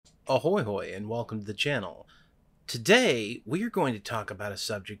Ahoy hoy and welcome to the channel. Today we are going to talk about a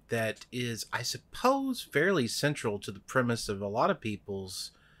subject that is, I suppose, fairly central to the premise of a lot of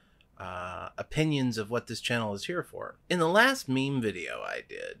people's opinions of what this channel is here for. In the last meme video I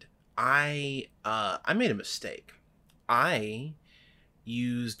did, I made a mistake. I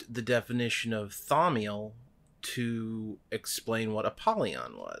used the definition of thaumiel to explain what a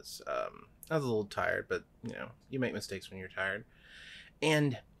polyon was. I was a little tired, but you know, you make mistakes when you're tired.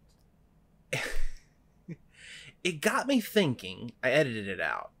 And it got me thinking. I edited it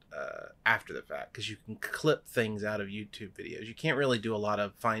out after the fact because you can clip things out of YouTube videos. You can't really do a lot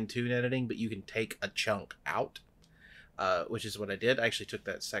of fine-tune editing, but you can take a chunk out, which is what I did. I actually took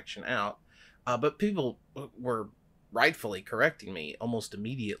that section out, but people were rightfully correcting me almost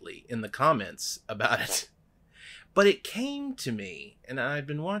immediately in the comments about it. But it came to me, and I've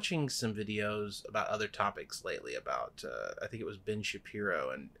been watching some videos about other topics lately about, I think it was Ben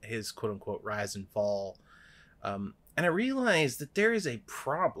Shapiro and his quote-unquote rise and fall. And I realized that there is a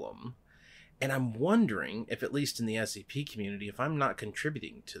problem, and I'm wondering if, at least in the SCP community, if I'm not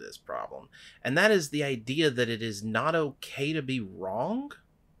contributing to this problem. And that is the idea that it is not okay to be wrong.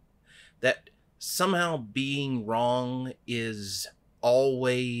 That somehow being wrong is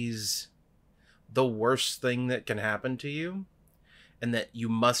always the worst thing that can happen to you, and that you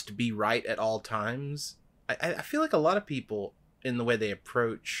must be right at all times. I feel like a lot of people, in the way they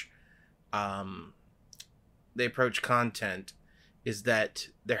approach content, is that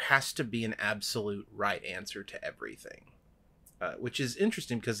there has to be an absolute right answer to everything, which is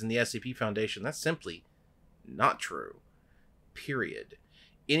interesting because in the SCP Foundation, that's simply not true. Period.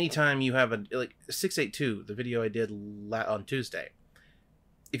 Anytime you have a, like 682, the video I did on Tuesday,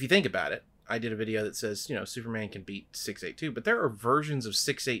 if you think about it, I did a video that says, you know, Superman can beat 682, but there are versions of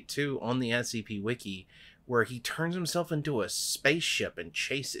 682 on the SCP Wiki where he turns himself into a spaceship and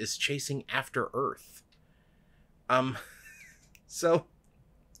is chasing after Earth. So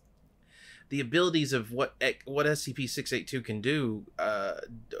the abilities of what SCP-682 can do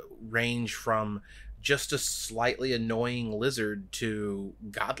range from just a slightly annoying lizard to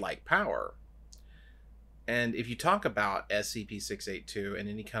godlike power. And if you talk about SCP-682 in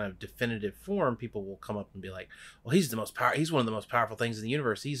any kind of definitive form, people will come up and be like, well, he's one of the most powerful things in the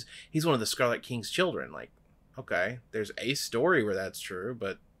universe. He's one of the Scarlet King's children. Like, okay, there's a story where that's true,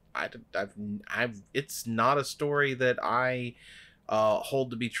 but it's not a story that I hold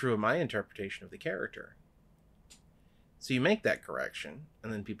to be true in my interpretation of the character. So you make that correction,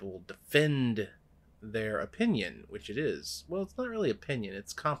 and then people will defend their opinion, which it is. Well, it's not really opinion,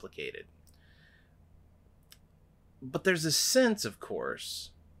 it's complicated. But there's a sense, of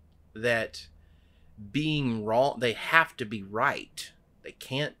course, that being wrong, they have to be right. They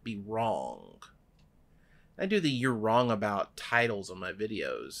can't be wrong. I do the "you're wrong about" titles on my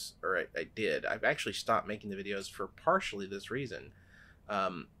videos, or I did. I've actually stopped making the videos for partially this reason.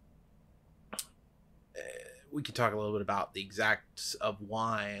 We could talk a little bit about the exacts of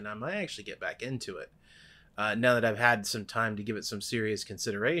why, and I might actually get back into it now that I've had some time to give it some serious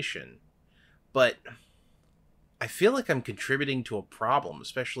consideration. But I feel like I'm contributing to a problem,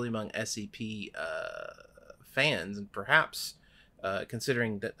 especially among SCP fans, and perhaps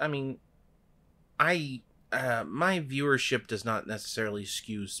considering that, I mean, my viewership does not necessarily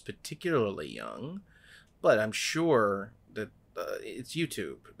skew particularly young, but I'm sure that it's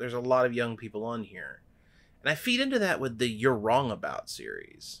YouTube. There's a lot of young people on here. And I feed into that with the "You're Wrong About"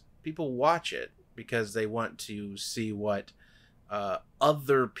 series. People watch it because they want to see what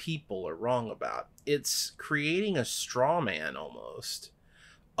other people are wrong about. It's creating a straw man almost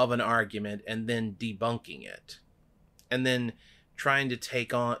of an argument and then debunking it, and then trying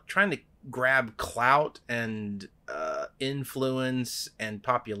to grab clout and influence and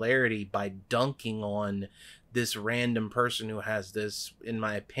popularity by dunking on this random person who has this, in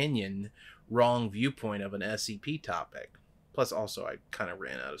my opinion, wrong viewpoint of an SCP topic. Plus, also, I kind of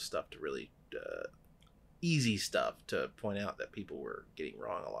ran out of stuff to really easy stuff to point out that people were getting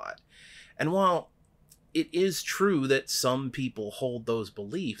wrong a lot. And while it is true that some people hold those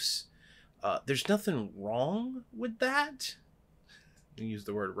beliefs, there's nothing wrong with that. I use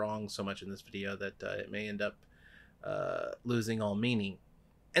the word wrong so much in this video that it may end up losing all meaning.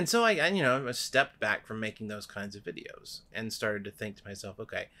 And so I stepped back from making those kinds of videos and started to think to myself,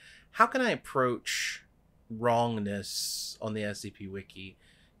 okay, how can I approach wrongness on the SCP Wiki?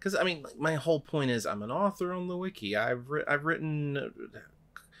 Because, I mean, my whole point is I'm an author on the Wiki. I've written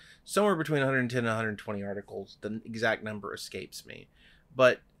somewhere between 110 and 120 articles. The exact number escapes me.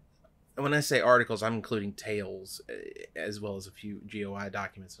 But when I say articles, I'm including tales as well as a few GOI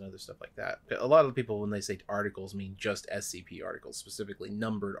documents and other stuff like that. A lot of people, when they say articles, mean just SCP articles, specifically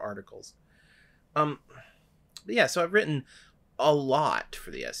numbered articles. But yeah, so I've written a lot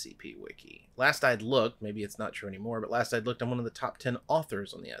for the SCP Wiki. Last I'd looked, maybe it's not true anymore, but last I'd looked, I'm one of the top 10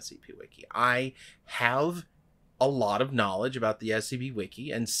 authors on the SCP Wiki. I have a lot of knowledge about the SCP Wiki,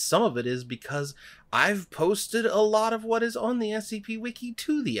 and some of it is because I've posted a lot of what is on the SCP Wiki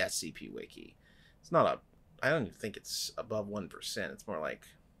to the SCP Wiki. It's not I don't even think it's above 1%. It's more like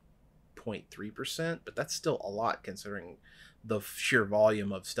 0.3%, but that's still a lot considering the sheer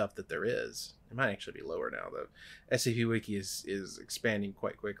volume of stuff that there is. It might actually be lower now. The SCP Wiki is expanding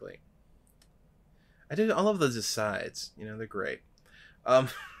quite quickly. I love those asides. You know, they're great. I'm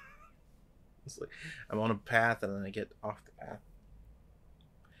on a path and then I get off the path.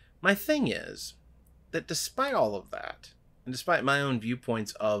 My thing is that despite all of that, and despite my own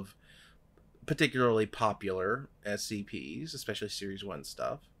viewpoints of particularly popular SCPs, especially Series 1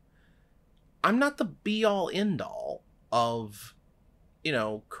 stuff, I'm not the be-all, end-all of, you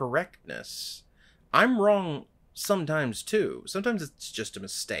know, correctness. I'm wrong sometimes, too. Sometimes it's just a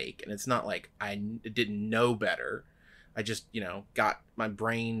mistake, and it's not like I didn't know better. I just, you know, got my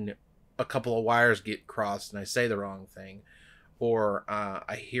brain, a couple of wires get crossed, and I say the wrong thing. Or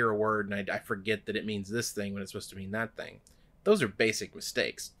I hear a word, and I forget that it means this thing when it's supposed to mean that thing. Those are basic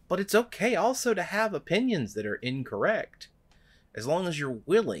mistakes. But it's okay also to have opinions that are incorrect. As long as you're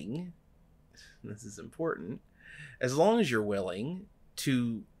willing, this is important, as long as you're willing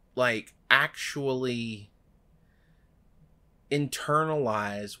to, like, actually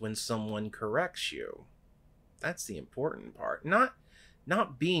internalize when someone corrects you. That's the important part.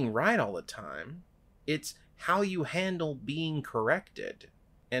 Not being right all the time. It's how you handle being corrected.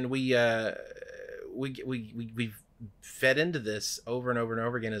 And we've fed into this over and over and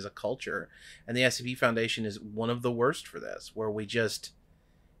over again as a culture, and the SCP Foundation is one of the worst for this, where we just,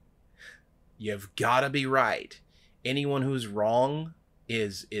 you've got to be right. Anyone who's wrong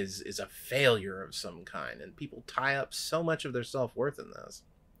is a failure of some kind, and people tie up so much of their self-worth in this.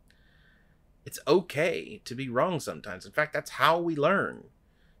 It's okay to be wrong sometimes. In fact, that's how we learn.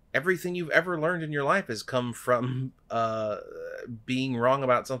 Everything you've ever learned in your life has come from being wrong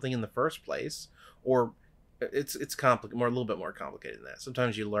about something in the first place, or it's a little bit more complicated than that.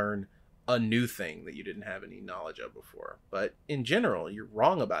 Sometimes you learn a new thing that you didn't have any knowledge of before, but in general, you're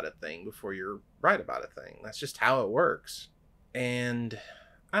wrong about a thing before you're right about a thing. That's just how it works. And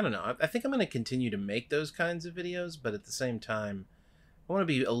I don't know. I think I'm going to continue to make those kinds of videos, but at the same time, I want to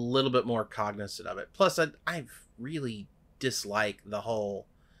be a little bit more cognizant of it. Plus, I really dislike the whole.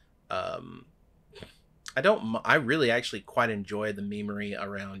 I really actually quite enjoy the memery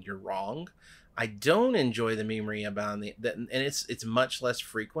around "you're wrong." I don't enjoy the memery about and it's much less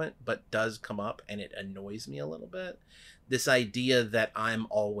frequent, but does come up, and it annoys me a little bit. This idea that I'm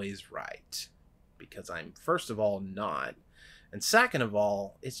always right, because I'm, first of all, not, and second of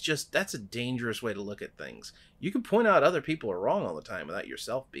all, it's just, that's a dangerous way to look at things. You can point out other people are wrong all the time without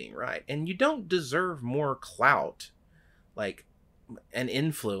yourself being right, and you don't deserve more clout, like, and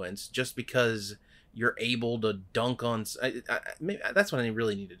influence just because you're able to dunk on. Maybe that's what I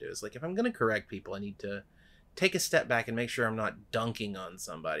really need to do. Is like, if I'm going to correct people, I need to take a step back and make sure I'm not dunking on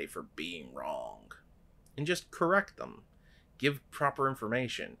somebody for being wrong, and just correct them, give proper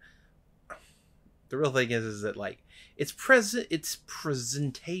information. The real thing is that, like, it's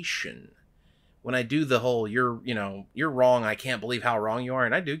presentation. When I do the whole you're wrong, I can't believe how wrong you are,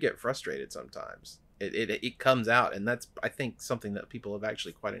 and I do get frustrated sometimes. It comes out, and that's, I think, something that people have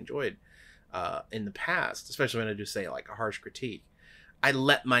actually quite enjoyed in the past, especially when I do say, like, a harsh critique. I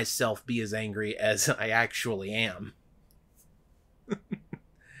let myself be as angry as I actually am.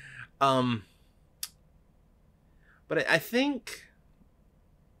 But I think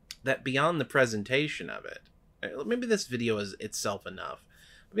that beyond the presentation of it, maybe this video is itself enough,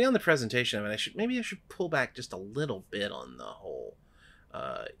 but beyond the presentation of it, I should pull back just a little bit on the whole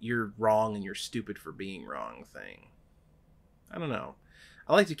you're wrong and you're stupid for being wrong thing. I don't know.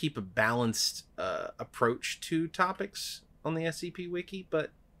 I like to keep a balanced approach to topics on the SCP Wiki,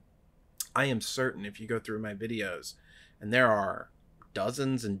 but I am certain if you go through my videos, and there are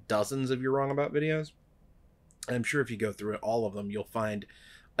dozens and dozens of you're wrong about videos, I'm sure if you go through all of them, you'll find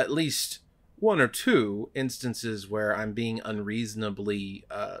at least one or two instances where I'm being unreasonably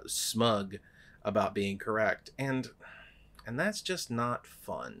smug about being correct, and that's just not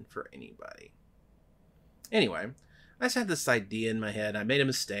fun for anybody. Anyway, I just had this idea in my head. I made a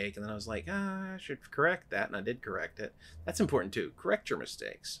mistake, and then I was like, I should correct that, and I did correct it. That's important too. Correct your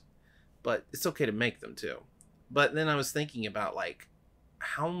mistakes. But it's okay to make them too. But then I was thinking about, like,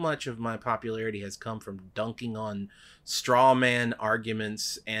 how much of my popularity has come from dunking on straw man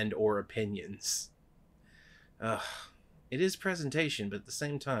arguments and or opinions. Ugh. It is presentation, but at the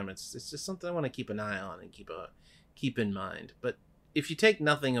same time, it's just something I want to keep an eye on and keep in mind. But if you take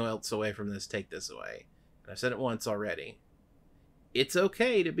nothing else away from this, take this away. And I've said it once already. It's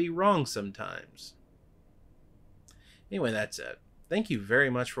okay to be wrong sometimes. Anyway, that's it. Thank you very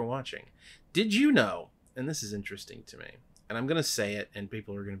much for watching. Did you know, and this is interesting to me, and I'm going to say it, and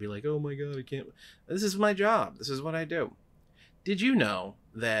people are going to be like, oh my god, I can't. This is my job. This is what I do. Did you know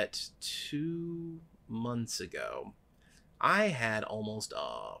that 2 months ago, I had almost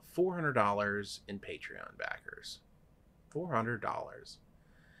 $400 in Patreon backers? $400.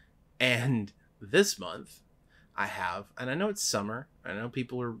 And this month, I have, and I know it's summer, I know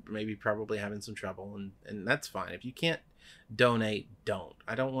people are maybe probably having some trouble, and that's fine. If you can't donate, don't.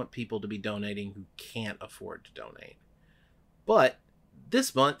 I don't want people to be donating who can't afford to donate. But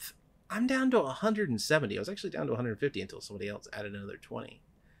this month, I'm down to 170. I was actually down to 150 until somebody else added another 20.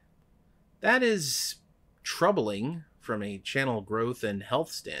 That is troubling from a channel growth and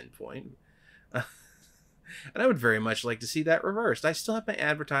health standpoint. And I would very much like to see that reversed. I still have my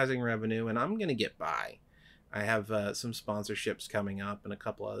advertising revenue, and I'm going to get by. I have some sponsorships coming up and a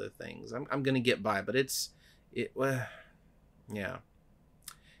couple other things. I'm going to get by, but yeah,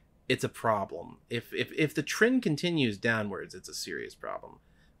 it's a problem. If the trend continues downwards, it's a serious problem,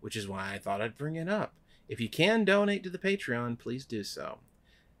 which is why I thought I'd bring it up. If you can donate to the Patreon, please do so.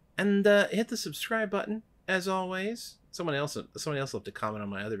 And hit the subscribe button, as always. Someone else left a comment on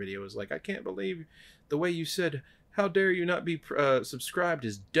my other video. Was like, I can't believe the way you said, how dare you not be subscribed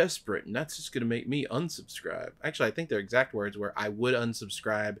is desperate, and that's just going to make me unsubscribe. Actually, I think their exact words were, I would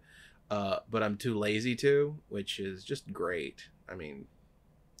unsubscribe, but I'm too lazy to, which is just great. I mean,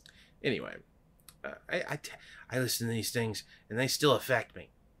 anyway, I listen to these things, and they still affect me.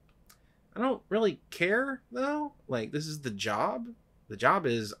 I don't really care, though. Like, this is the job. The job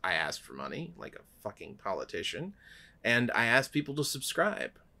is I ask for money, like a fucking politician, and I ask people to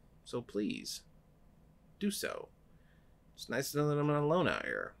subscribe. So please, do so. It's nice to know that I'm not alone out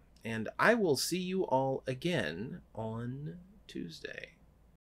here. And I will see you all again on Tuesday.